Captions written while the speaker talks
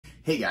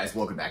Hey guys,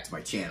 welcome back to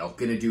my channel.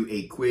 Gonna do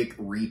a quick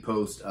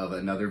repost of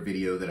another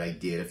video that I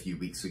did a few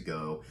weeks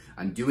ago.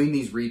 I'm doing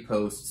these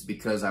reposts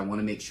because I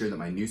wanna make sure that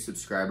my new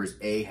subscribers,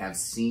 have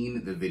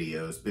seen the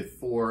videos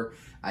before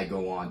I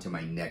go on to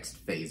my next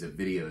phase of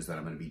videos that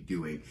I'm gonna be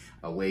doing.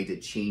 A way to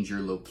change your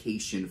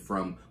location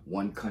from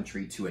one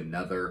country to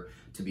another,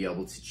 to be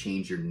able to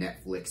change your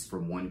Netflix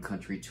from one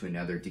country to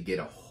another, to get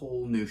a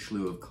whole new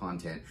slew of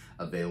content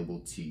available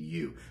to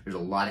you. There's a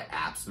lot of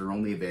apps that are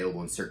only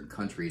available in certain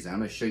countries, and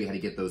I'm gonna show you how to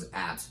get those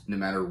apps no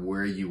matter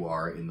where you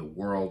are in the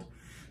world.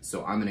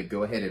 So I'm gonna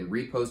go ahead and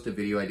repost a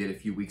video I did a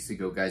few weeks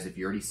ago. Guys, if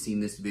you've already seen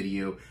this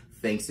video,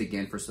 thanks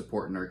again for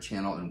supporting our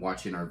channel and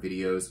watching our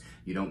videos.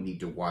 You don't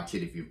need to watch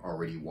it if you've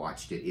already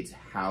watched it. It's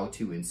how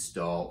to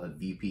install a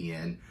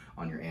VPN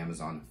on your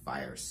Amazon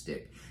Fire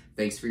Stick.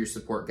 Thanks for your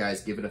support,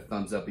 guys. Give it a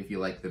thumbs up if you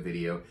like the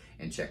video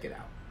and check it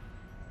out.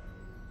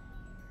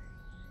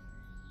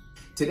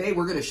 Today,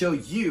 we're gonna show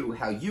you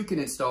how you can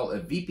install a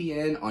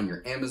VPN on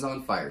your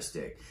Amazon Fire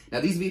Stick. Now,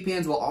 these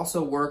VPNs will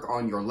also work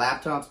on your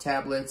laptops,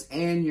 tablets,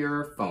 and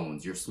your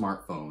phones, your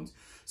smartphones.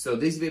 So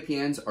these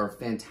VPNs are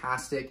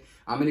fantastic.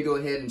 I'm gonna go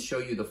ahead and show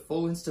you the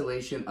full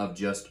installation of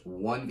just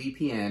one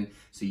VPN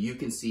so you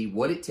can see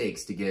what it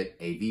takes to get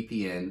a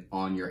VPN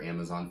on your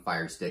Amazon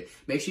Fire Stick.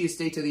 Make sure you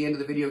stay to the end of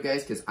the video,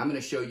 guys, because I'm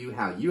gonna show you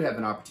how you have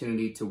an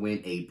opportunity to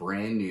win a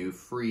brand new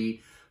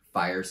free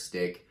Fire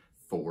Stick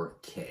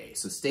 4K.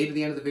 So stay to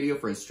the end of the video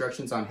for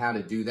instructions on how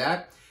to do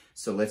that.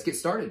 So let's get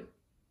started.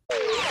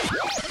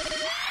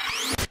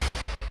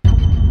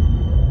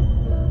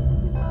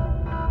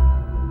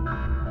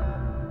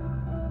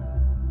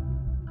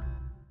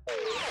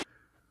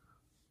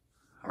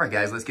 All right,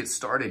 guys, let's get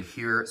started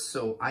here.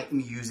 So I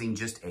am using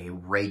just a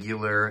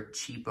regular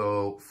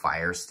cheapo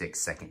Fire Stick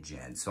 2nd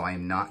gen. So I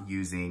am not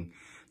using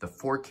the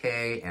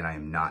 4K and I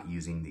am not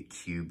using the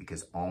Cube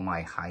because all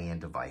my high-end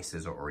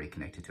devices are already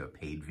connected to a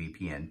paid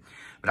VPN.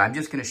 But I'm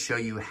just gonna show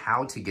you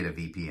how to get a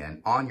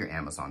VPN on your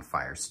Amazon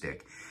Fire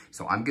Stick.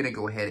 So I'm gonna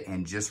go ahead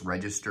and just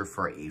register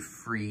for a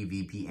free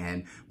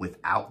VPN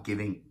without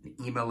giving an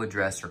email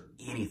address or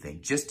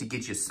anything, just to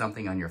get you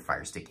something on your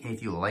Fire Stick. And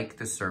if you like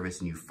the service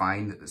and you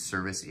find that the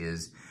service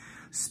is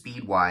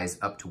speed-wise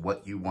up to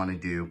what you wanna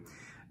do,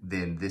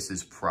 then this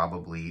is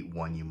probably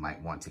one you might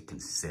want to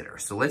consider.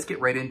 So let's get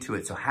right into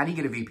it. So how do you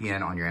get a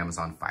VPN on your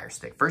Amazon Fire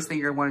Stick? First thing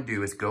you're gonna wanna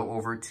do is go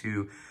over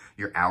to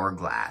your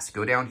hourglass.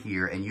 Go down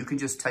here and you can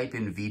just type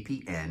in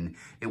VPN.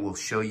 It will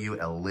show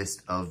you a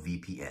list of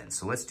VPNs.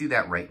 So let's do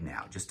that right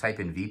now. Just type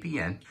in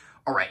VPN.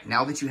 All right,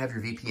 now that you have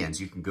your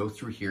VPNs, you can go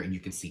through here and you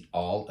can see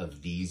all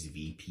of these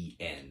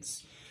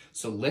VPNs.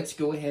 So let's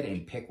go ahead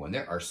and pick one.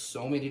 There are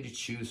so many to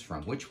choose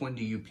from. Which one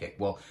do you pick?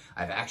 Well,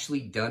 I've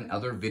actually done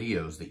other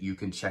videos that you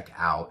can check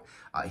out.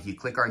 If you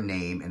click our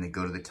name and then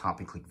go to the top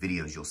and click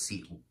videos, you'll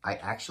see I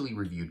actually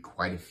reviewed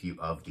quite a few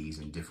of these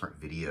in different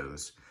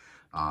videos.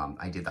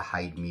 I did the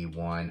Hide Me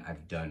one.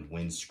 I've done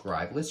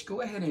Windscribe. Let's go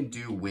ahead and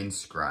do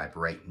Windscribe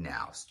right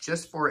now.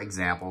 Just for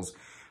examples,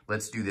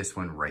 let's do this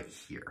one right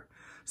here.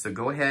 So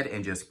go ahead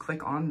and just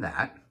click on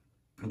that.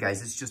 And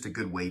guys, it's just a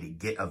good way to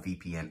get a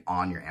VPN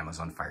on your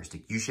Amazon Fire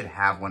Stick. You should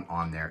have one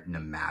on there no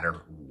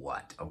matter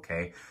what,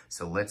 okay?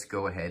 So let's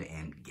go ahead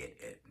and get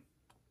it.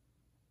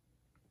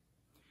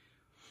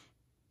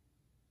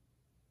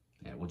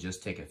 And it will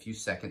just take a few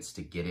seconds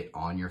to get it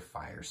on your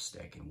Fire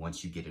Stick. And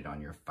once you get it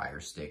on your Fire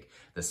Stick,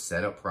 the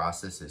setup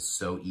process is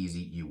so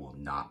easy, you will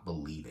not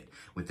believe it.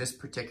 With this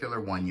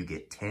particular one, you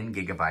get 10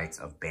 gigabytes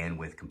of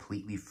bandwidth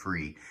completely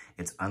free.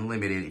 It's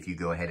unlimited if you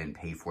go ahead and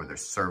pay for their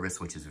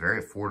service, which is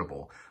very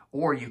affordable.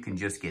 Or you can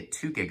just get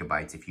 2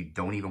 gigabytes if you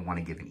don't even want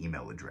to give an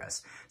email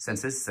address.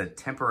 Since this is a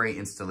temporary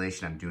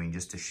installation I'm doing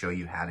just to show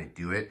you how to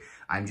do it,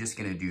 I'm just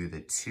going to do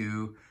the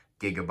 2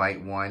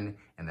 gigabyte one,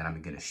 and then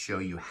I'm going to show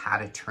you how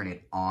to turn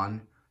it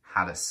on,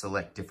 how to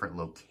select different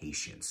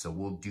locations. So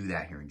we'll do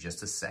that here in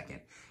just a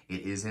second.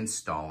 It is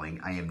installing.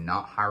 I am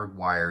not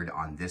hardwired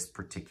on this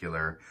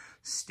particular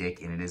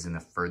stick, and it is in the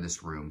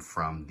furthest room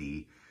from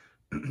the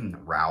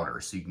router,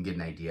 so you can get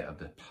an idea of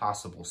the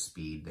possible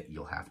speed that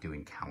you'll have to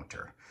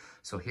encounter.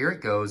 So here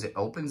it goes. It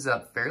opens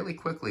up fairly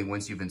quickly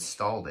once you've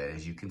installed it,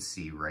 as you can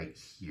see right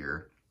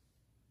here.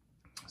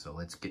 So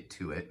let's get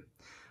to it.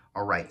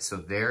 All right, so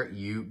there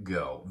you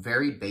go.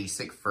 Very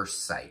basic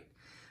first site.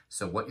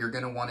 So what you're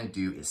gonna wanna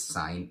do is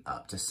sign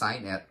up. To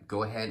sign up,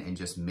 go ahead and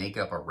just make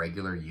up a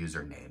regular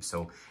username.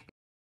 So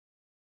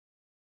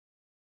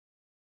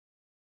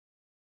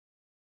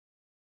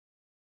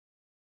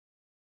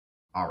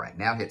all right,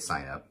 now hit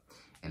sign up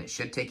and it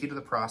should take you to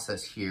the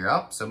process here.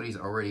 Oh, somebody's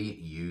already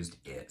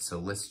used it. So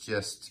let's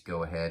just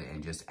go ahead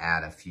and just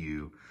add a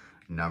few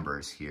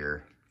numbers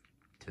here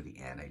to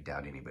the end. I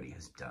doubt anybody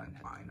has done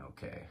mine.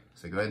 Okay,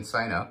 so go ahead and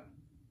sign up.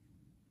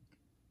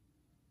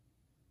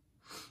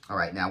 All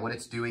right, now what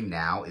it's doing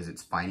now is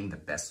it's finding the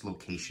best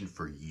location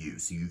for you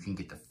so you can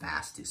get the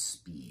fastest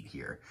speed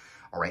here.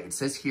 All right, it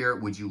says here,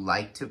 would you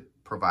like to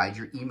provide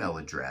your email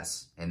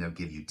address? And they'll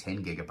give you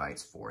 10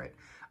 gigabytes for it.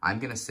 I'm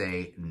gonna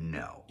say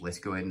no. Let's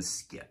go ahead and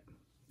skip.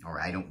 All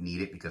right, I don't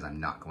need it because I'm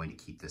not going to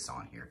keep this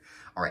on here.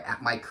 All right,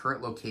 at my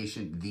current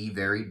location, the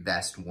very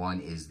best one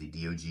is the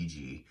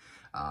DOGG.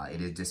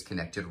 It is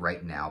disconnected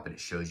right now, but it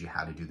shows you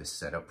how to do the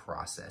setup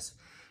process.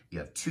 You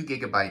have 2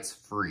 gigabytes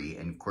free,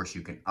 and of course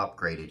you can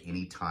upgrade it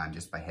anytime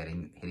just by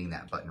hitting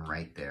that button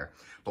right there.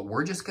 But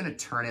we're just gonna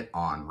turn it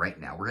on right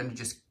now. We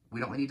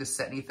don't need to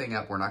set anything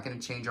up. We're not gonna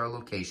change our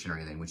location or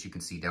anything, which you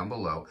can see down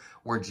below.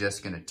 We're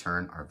just gonna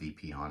turn our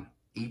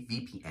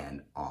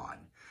VPN on.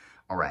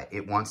 All right,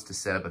 it wants to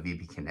set up a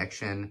VPN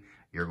connection.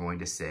 You're going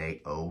to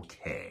say,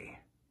 okay.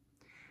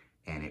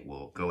 And it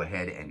will go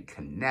ahead and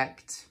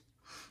connect.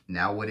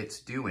 Now what it's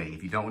doing,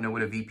 if you don't know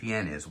what a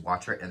VPN is,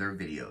 watch our other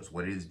videos.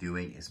 What it is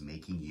doing is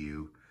making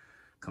you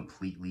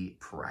completely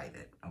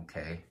private,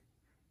 okay?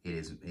 It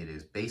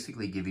is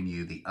basically giving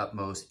you the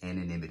utmost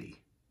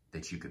anonymity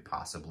that you could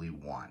possibly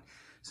want.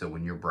 So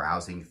when you're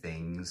browsing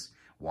things,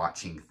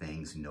 watching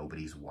things,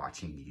 nobody's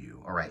watching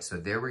you. All right, so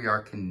there we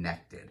are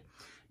connected.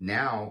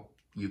 Now,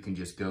 you can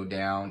just go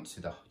down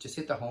to just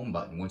hit the home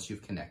button once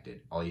you've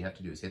connected. All you have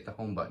to do is hit the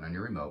home button on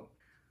your remote.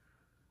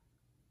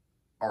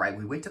 All right,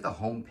 we went to the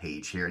home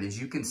page here, and as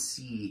you can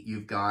see,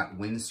 you've got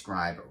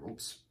Windscribe,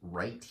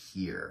 right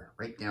here,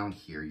 right down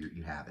here,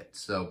 you have it.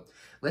 So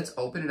let's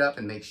open it up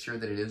and make sure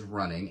that it is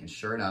running, and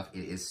sure enough,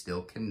 it is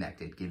still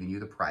connected, giving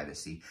you the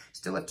privacy.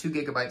 Still have 2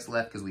 gigabytes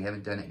left because we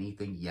haven't done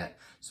anything yet.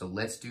 So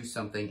let's do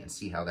something and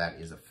see how that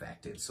is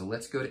affected. So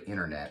let's go to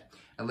internet,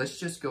 and let's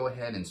just go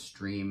ahead and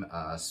stream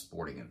a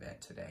sporting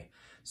event today.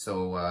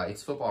 So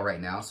it's football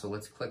right now, so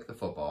let's click the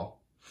football.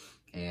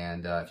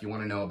 And if you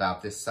want to know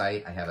about this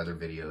site, I have other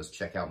videos.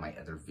 Check out my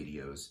other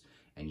videos,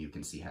 and you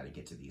can see how to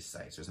get to these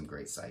sites. There's some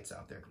great sites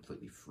out there,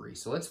 completely free.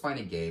 So let's find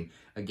a game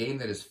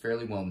that is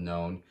fairly well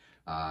known.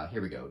 Here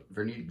we go,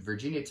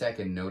 Virginia Tech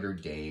and Notre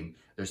Dame.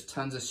 There's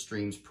tons of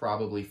streams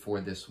probably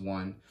for this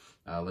one.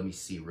 Let me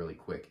see really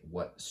quick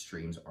what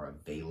streams are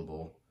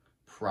available.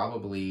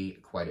 Probably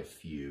quite a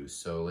few.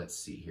 So let's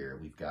see here.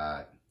 We've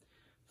got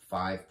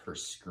 5 per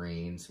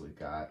screen. So we've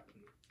got,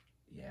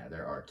 yeah,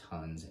 there are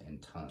tons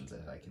and tons,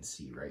 as I can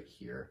see right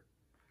here,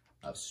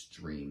 of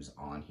streams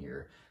on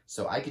here.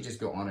 So I could just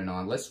go on and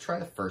on. Let's try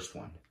the first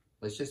one.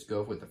 Let's just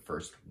go with the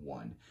first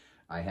one.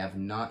 I have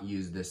not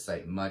used this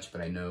site much, but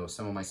I know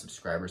some of my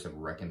subscribers have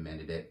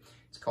recommended it.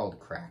 It's called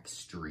Crack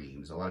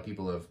Streams. A lot of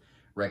people have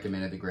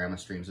recommended the Grandma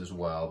Streams as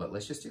well, but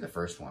let's just do the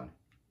first one.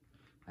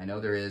 I know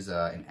there is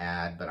an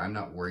ad, but I'm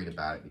not worried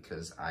about it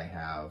because I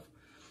have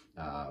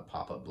a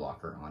pop-up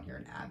blocker on here,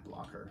 an ad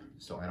blocker,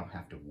 so I don't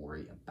have to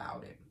worry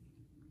about it.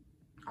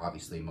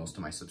 Obviously, most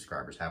of my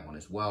subscribers have one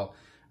as well.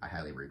 I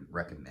highly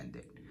recommend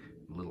it.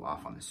 A little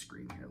off on the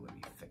screen here. Let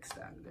me fix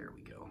that. There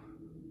we go.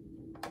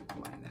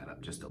 Line that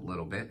up just a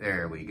little bit.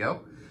 There we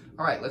go.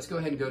 All right, let's go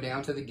ahead and go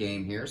down to the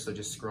game here. So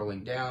just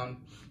scrolling down,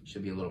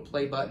 should be a little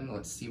play button.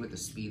 Let's see what the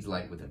speed's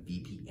like with a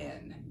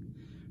VPN.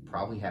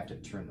 Probably have to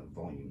turn the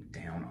volume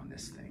down on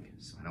this thing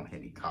so I don't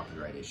hit any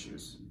copyright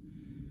issues.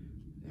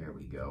 There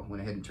we go.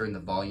 Went ahead and turned the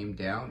volume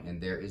down,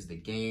 and there is the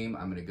game.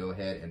 I'm going to go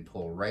ahead and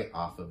pull right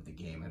off of the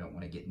game. I don't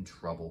want to get in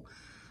trouble.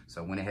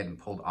 So I went ahead and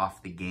pulled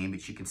off the game,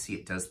 but you can see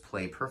it does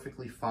play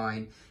perfectly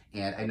fine.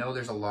 And I know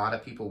there's a lot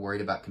of people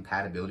worried about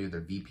compatibility with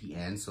their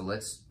VPN, so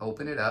let's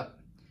open it up.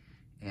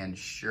 And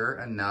sure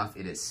enough,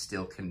 it is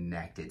still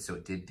connected. So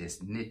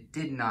it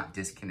did not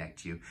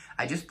disconnect you.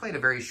 I just played a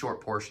very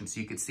short portion, so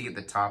you can see at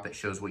the top it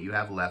shows what you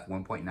have left,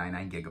 1.99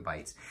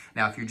 gigabytes.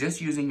 Now, if you're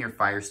just using your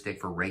Firestick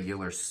for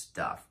regular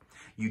stuff,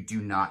 you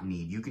do not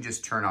need. You can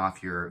just turn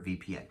off your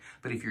VPN.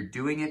 But if you're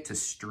doing it to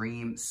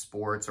stream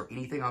sports or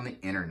anything on the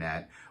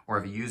internet, or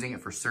if you're using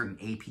it for certain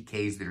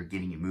APKs that are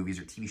getting you movies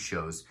or TV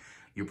shows,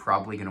 you're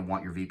probably going to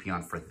want your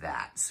VPN for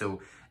that.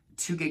 So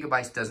 2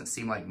 gigabytes doesn't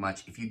seem like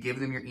much. If you give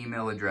them your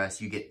email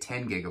address, you get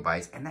 10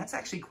 gigabytes, and that's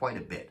actually quite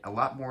a bit, a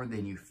lot more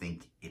than you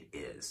think it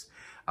is.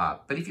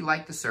 But if you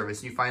like the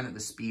service and you find that the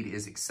speed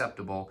is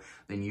acceptable,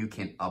 then you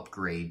can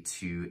upgrade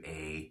to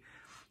a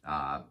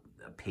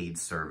paid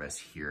service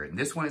here. And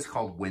this one is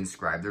called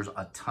Windscribe. There's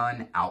a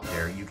ton out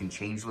there. You can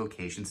change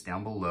locations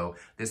down below.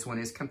 This one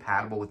is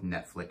compatible with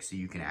Netflix, so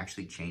you can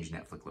actually change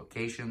Netflix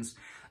locations.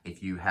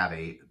 If you have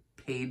a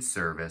paid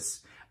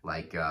service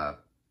like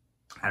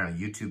I don't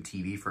know, YouTube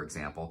TV, for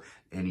example,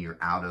 and you're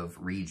out of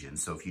region.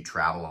 So if you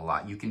travel a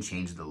lot, you can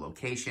change the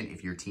location.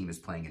 If your team is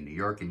playing in New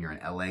York and you're in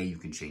LA, you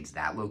can change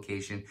that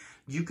location.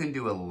 You can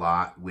do a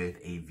lot with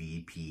a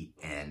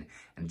VPN.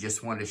 And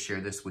just wanted to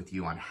share this with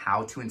you on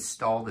how to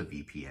install the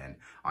VPN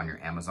on your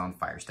Amazon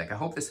Fire Stick. I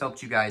hope this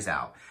helped you guys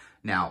out.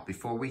 Now,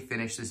 before we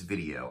finish this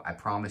video, I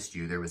promised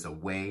you there was a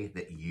way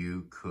that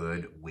you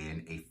could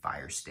win a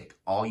Fire Stick.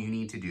 All you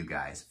need to do,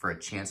 guys, for a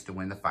chance to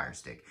win the Fire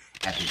Stick,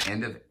 at the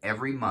end of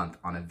every month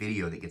on a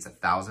video that gets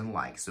 1,000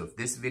 likes, so if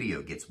this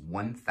video gets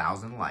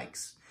 1,000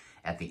 likes,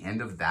 at the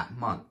end of that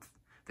month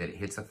that it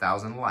hits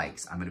 1,000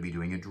 likes, I'm going to be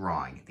doing a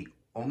drawing. The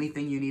only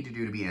thing you need to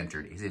do to be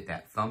entered is hit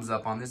that thumbs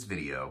up on this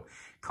video,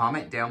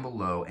 comment down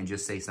below and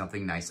just say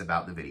something nice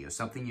about the video,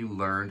 something you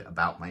learned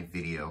about my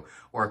video,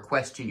 or a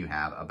question you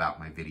have about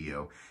my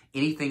video,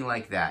 anything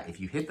like that. If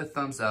you hit the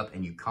thumbs up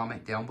and you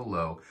comment down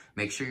below,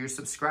 make sure you're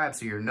subscribed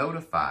so you're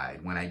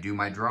notified when I do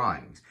my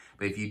drawings.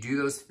 But if you do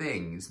those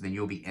things, then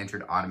you'll be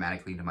entered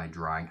automatically into my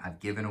drawing. I've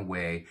given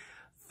away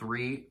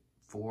 3,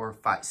 4,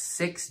 5,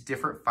 6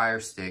 different fire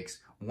sticks,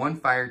 1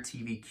 Fire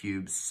TV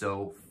cube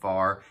so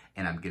far,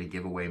 and I'm gonna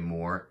give away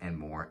more and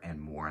more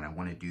and more, and I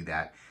wanna do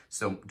that.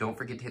 So don't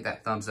forget to hit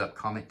that thumbs up,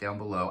 comment down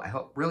below. I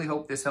really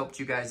hope this helped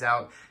you guys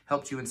out,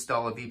 helped you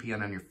install a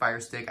VPN on your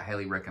Fire Stick. I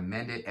highly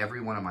recommend it.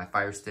 Every one of my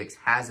Fire Sticks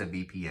has a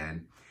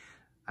VPN,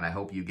 and I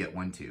hope you get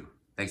one too.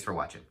 Thanks for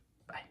watching.